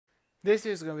This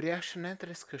is going to be reaction and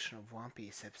discussion of One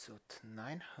Piece episode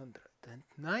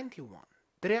 991.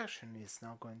 The reaction is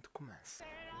now going to commence.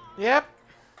 Yep.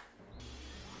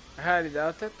 I highly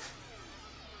doubt it.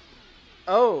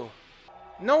 Oh.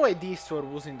 No way these two are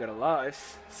losing their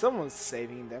lives. Someone's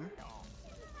saving them.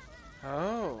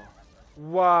 Oh.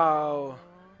 Wow.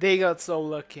 They got so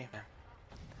lucky.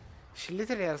 She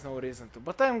literally has no reason to,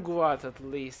 but I'm glad at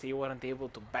least you weren't able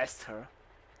to best her.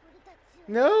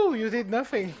 No, you did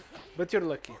nothing. But you're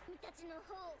lucky.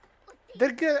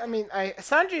 They're good. I mean,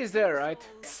 Sanji is there, right?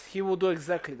 He will do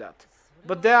exactly that.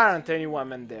 But there aren't any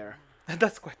women there.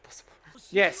 That's quite possible.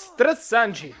 Yes, trust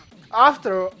Sanji.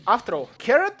 After all,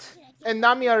 Carrot and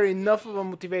Nami are enough of a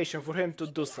motivation for him to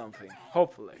do something.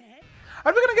 Hopefully.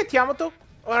 Are we gonna get Yamato?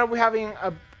 Or are we having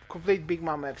a complete Big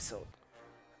Mom episode?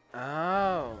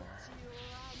 Oh.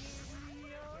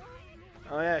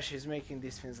 Oh yeah, she's making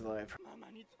these things alive.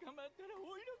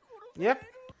 Yep.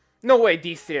 No way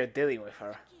these three are dealing with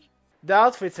her. The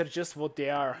outfits are just what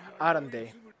they are, aren't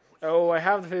they? Oh, I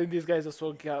have the feeling these guys are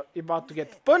so about to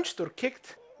get punched or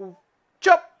kicked. Ooh.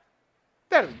 Chop!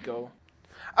 There we go.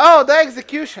 Oh, the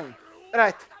execution!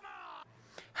 Right.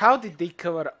 How did they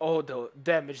cover all the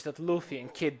damage that Luffy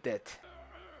and Kid did?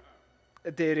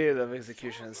 They really love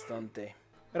executions, don't they?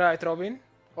 Right, Robin?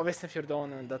 Obviously if you're the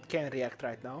one that can react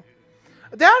right now.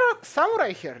 There are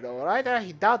samurai here though, right?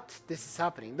 I doubt this is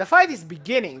happening. The fight is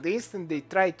beginning the instant they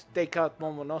try to take out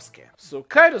Momonosuke. So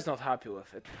Kaido's not happy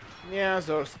with it. Yeah,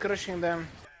 Zoro's crushing them.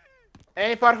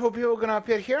 Any powerful people gonna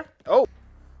appear here? Oh!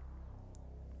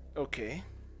 Okay.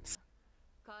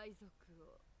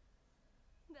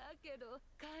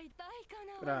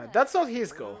 Right, that's not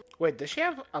his goal. Wait, does she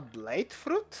have a blade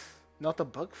fruit? Not a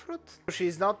bug fruit?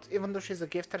 She's not, even though she's a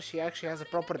gifter, she actually has a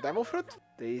proper devil fruit?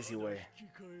 The easy way.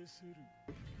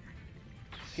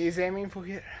 He's aiming for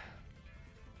here.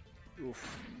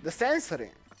 Oof. The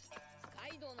censoring.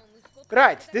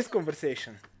 Right, this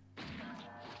conversation.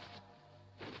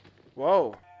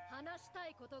 Whoa.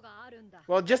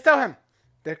 Well, just tell him.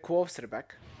 Their quotes are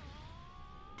back.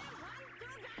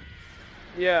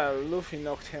 Yeah, Luffy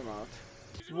knocked him out.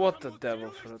 What a devil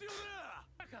fruit.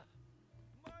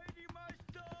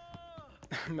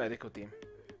 Medical team.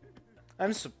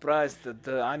 I'm surprised that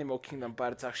the Animal Kingdom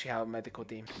pirates actually have a medical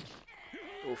team.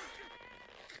 Oof.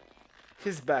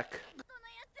 He's back.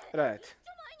 Right.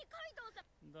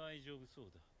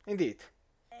 Indeed.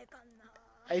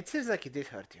 It seems like it did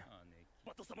hurt you.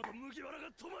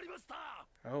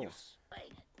 Oh.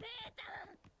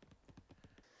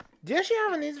 Didn't she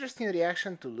have an interesting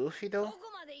reaction to Luffy though?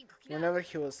 Whenever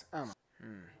he was...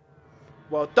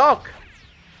 Well, talk!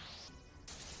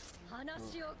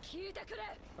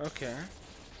 Okay.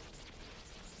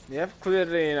 Yep,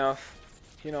 clearly enough.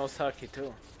 He knows Haki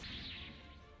too.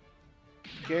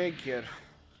 Okay, gear.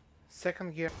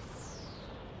 Second gear.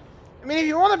 I mean, if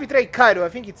you want to betray Kaido, I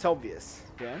think it's obvious.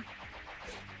 Okay.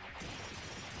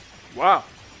 Wow.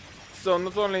 So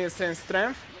not only insane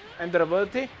strength and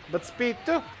durability, but speed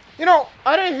too. You know,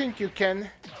 I don't think you can.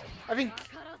 I think...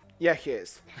 Yeah, he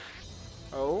is.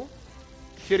 Oh.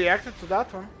 He reacted to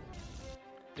that one.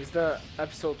 Is the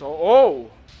episode... Oh!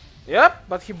 Yep,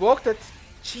 but he blocked it.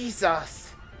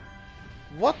 Jesus!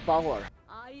 What power?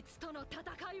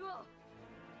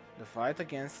 The fight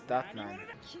against that man.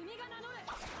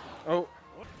 Oh.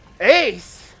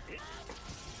 Ace!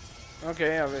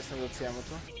 Okay, obviously that's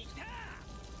Yamato.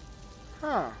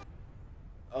 Huh.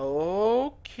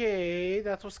 Okay,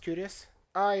 that was curious.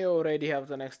 I already have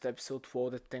the next episode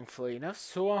voted thankfully enough,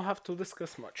 so I don't have to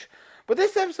discuss much. But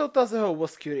this episode as a whole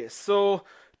was curious. So,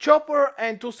 Chopper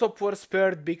and Usopp were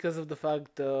spared because of the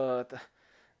fact that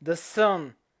the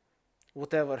sun,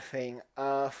 whatever thing,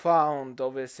 found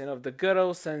obviously of the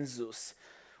girls and Zeus.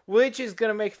 Which is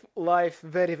gonna make life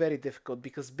very, very difficult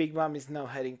because Big Mom is now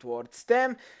heading towards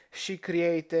them. She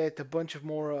created a bunch of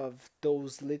more of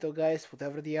those little guys,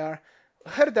 whatever they are.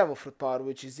 Her devil fruit power,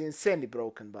 which is insanely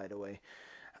broken, by the way.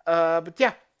 But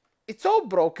yeah, it's all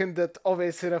broken that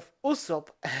obviously enough Usopp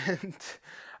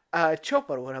and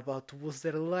Chopper were about to lose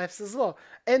their lives as well.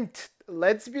 And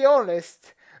let's be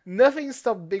honest, nothing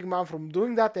stopped Big Mom from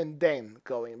doing that and then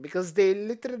going, because they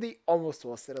literally almost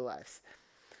lost their lives.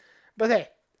 But hey,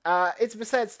 it's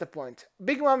besides the point.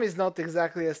 Big Mom is not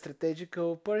exactly a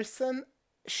strategical person.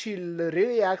 She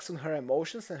really acts on her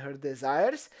emotions and her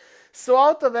desires. So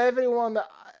out of everyone,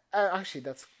 actually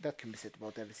that can be said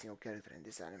about every single character in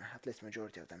this anime, at least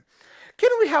majority of them.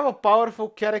 Can we have a powerful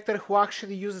character who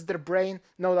actually uses their brain?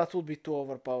 No, that would be too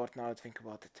overpowered now I think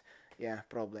about it. Yeah,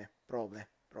 probably.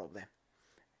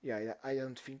 Yeah, I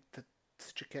don't think that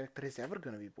such a character is ever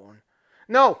gonna be born.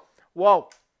 No! Whoa!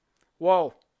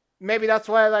 Maybe that's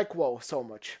why I like WoW so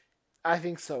much. I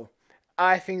think so.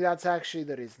 I think that's actually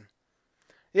the reason.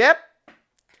 Yep,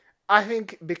 I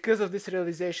think because of this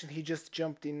realization, he just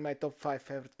jumped in my top 5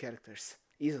 favorite characters.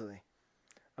 Easily.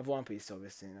 Of One Piece,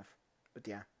 obviously enough. But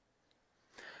yeah.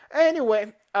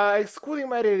 Anyway, excluding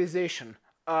my realization,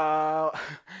 uh,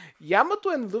 Yamato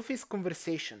and Luffy's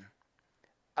conversation.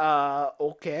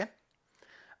 Okay.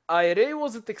 I really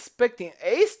wasn't expecting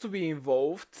Ace to be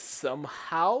involved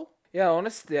somehow. Yeah,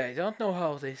 honestly, I don't know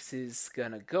how this is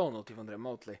gonna go, not even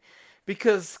remotely.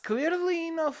 Because clearly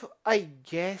enough, I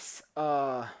guess,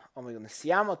 oh my goodness,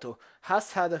 Yamato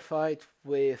has had a fight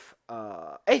with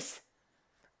Ace.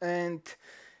 And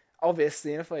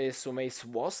obviously enough, I assume Ace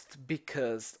lost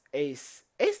because Ace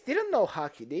didn't know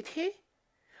Haki, did he?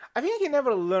 I think he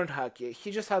never learned Haki.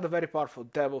 He just had a very powerful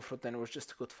Devil Fruit and was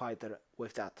just a good fighter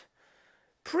with that.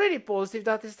 Pretty positive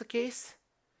that is the case.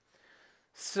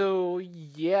 So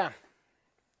yeah,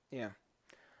 yeah,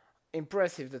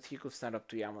 impressive that he could stand up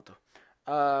to Yamato.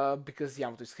 Because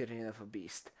Yamato is clearly enough a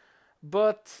beast.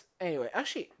 But anyway,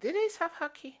 actually, did Ace have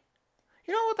Haki?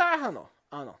 You know what? I don't know.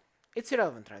 I don't know. It's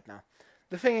irrelevant right now.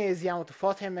 The thing is, Yamato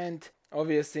fought him, and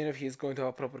obviously enough, he's going to have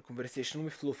a proper conversation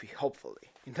with Luffy, hopefully,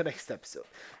 in the next episode.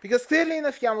 Because clearly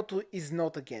enough, Yamato is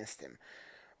not against him.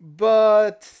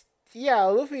 But yeah,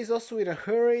 Luffy is also in a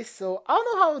hurry, so I don't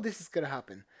know how this is gonna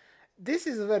happen. This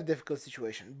is a very difficult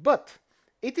situation, but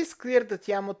it is clear that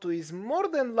Yamato is more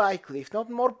than likely, if not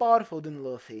more powerful than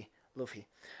Luffy.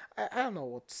 I don't know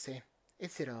what to say.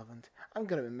 It's irrelevant. I'm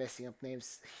gonna be messing up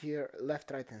names here,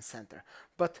 left, right, and center.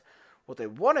 But what I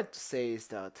wanted to say is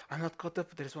that I'm not caught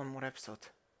up. There's one more episode.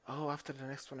 Oh, after the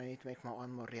next one, I need to make my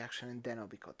one more reaction, and then I'll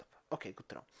be caught up. Okay, good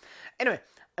to know. Anyway,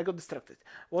 I got distracted.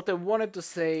 What I wanted to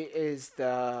say is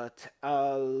that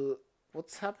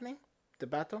what's happening? The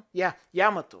battle? Yeah,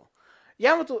 Yamato.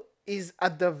 Yamato is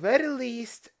at the very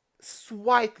least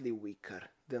slightly weaker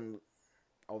than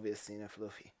obviously enough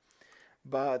Luffy.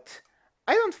 But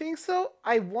I don't think so.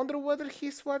 I wonder whether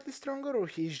he's slightly stronger or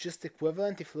he's just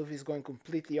equivalent if Luffy is going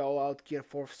completely all out, gear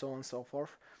 4, so on and so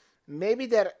forth. Maybe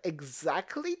they're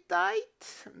exactly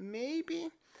tight? Maybe?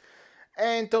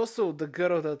 And also, the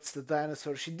girl that's the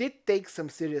dinosaur, she did take some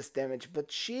serious damage, but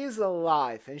she is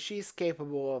alive and she is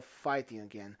capable of fighting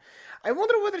again. I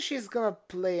wonder whether she's gonna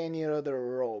play any other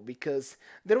role, because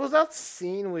there was that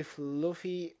scene with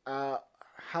Luffy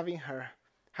having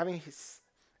his,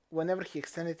 whenever he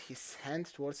extended his hand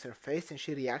towards her face and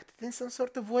she reacted in some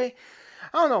sort of way.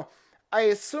 I don't know. I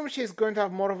assume she's going to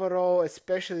have more of a role,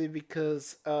 especially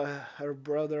because her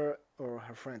brother or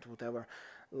her friend, whatever,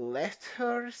 left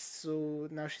her, so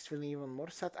now she's feeling even more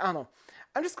sad. I don't know.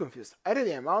 I'm just confused. I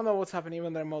really am. I don't know what's happening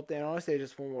even remotely, and honestly, I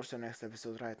just want to watch the next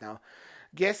episode right now.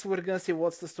 Guess we're gonna see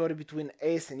what's the story between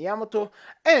Ace and Yamato,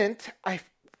 and I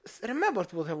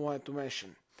remembered what I wanted to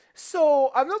mention.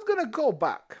 So I'm not gonna go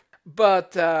back,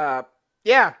 but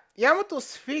yeah,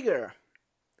 Yamato's figure.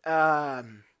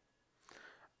 Um,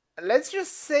 let's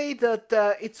just say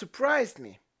that it surprised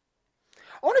me.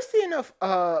 Honestly enough,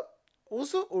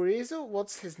 Urizu,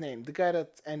 what's his name? The guy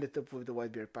that ended up with the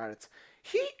Whitebeard Pirates.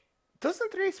 He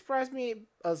doesn't really surprise me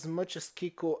as much as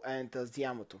Kiko and as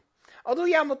Yamato. Although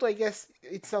Yamato, I guess,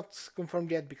 it's not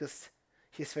confirmed yet because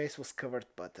his face was covered,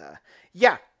 but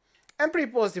yeah. I'm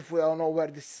pretty positive we all know where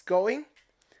this is going.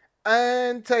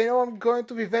 And I know I'm going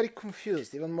to be very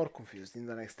confused, even more confused in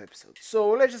the next episode.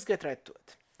 So let's just get right to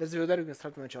it. That's the video that you can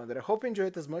start my channel there. I hope you enjoyed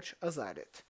it as much as I did.